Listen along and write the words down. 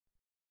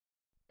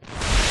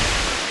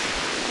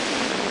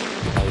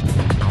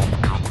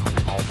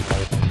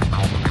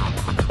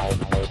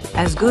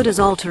As good as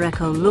Alter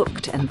Echo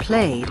looked and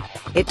played,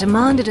 it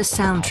demanded a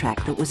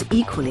soundtrack that was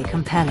equally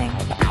compelling.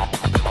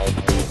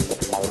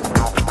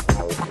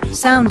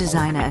 Sound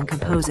designer and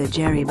composer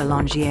Jerry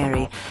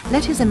Bellongieri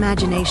let his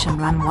imagination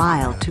run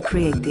wild to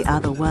create the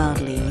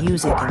otherworldly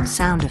music and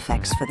sound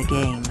effects for the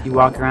game. You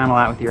walk around a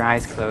lot with your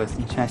eyes closed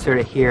and try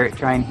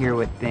and hear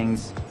what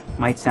things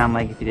might sound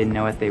like if you didn't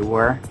know what they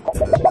were.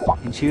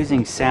 In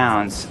choosing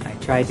sounds, I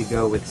tried to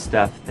go with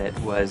stuff that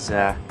was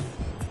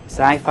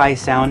sci-fi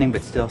sounding,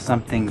 but still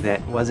something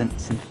that wasn't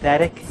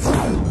synthetic.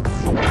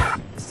 The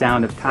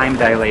sound of time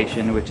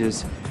dilation, which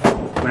is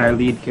when our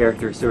lead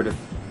character sort of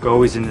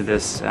goes into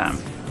this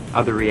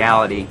other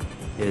reality,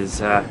 is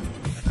the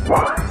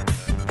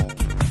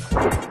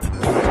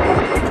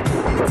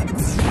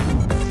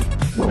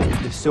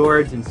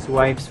swords and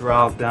swipes were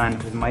all done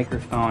with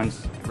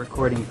microphones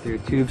recording through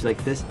tubes like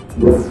this,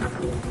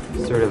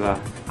 sort of a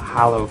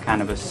hollow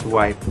kind of a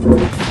swipe.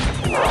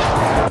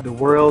 The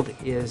world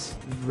is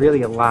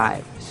really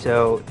alive,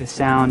 so the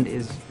sound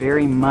is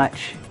very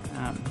much,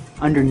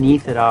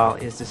 underneath it all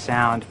is the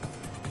sound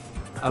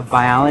of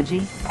biology.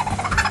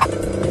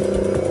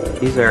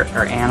 These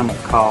are animal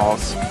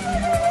calls.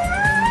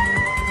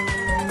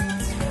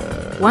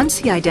 Once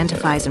he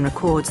identifies and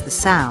records the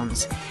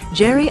sounds,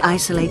 Jerry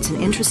isolates an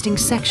interesting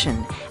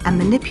section and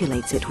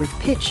manipulates it with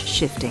pitch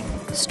shifting,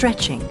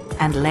 stretching,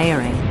 and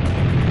layering.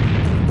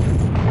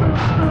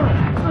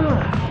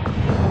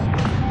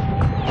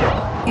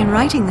 In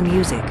writing the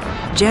music,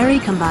 Jerry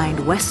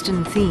combined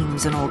Western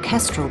themes and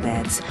orchestral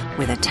beds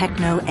with a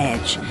techno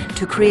edge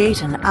to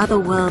create an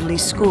otherworldly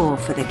score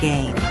for the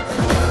game.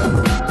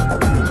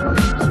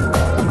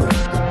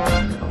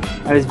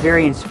 I was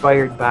very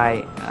inspired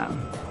by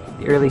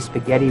the early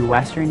spaghetti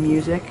Western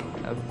music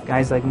of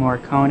guys like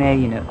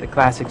Morricone, you know, the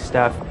classic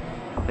stuff,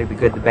 like The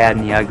Good, the Bad,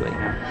 and the Ugly. You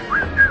know?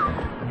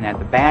 And that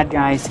the bad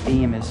guy's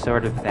theme is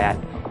sort of that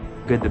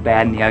Good, the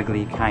Bad, and the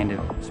Ugly kind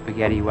of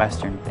spaghetti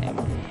Western thing.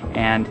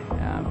 And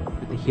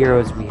with the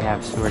heroes, we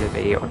have sort of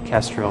a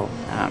orchestral,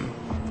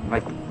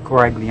 like the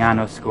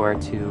Corigliano score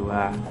to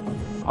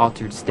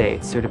Altered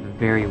States, sort of a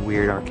very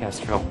weird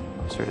orchestral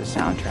sort of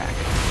soundtrack.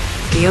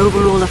 The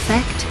overall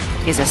effect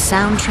is a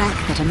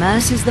soundtrack that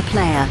immerses the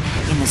player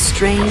in the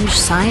strange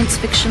science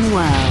fiction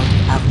world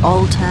of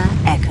Alter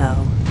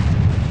Echo.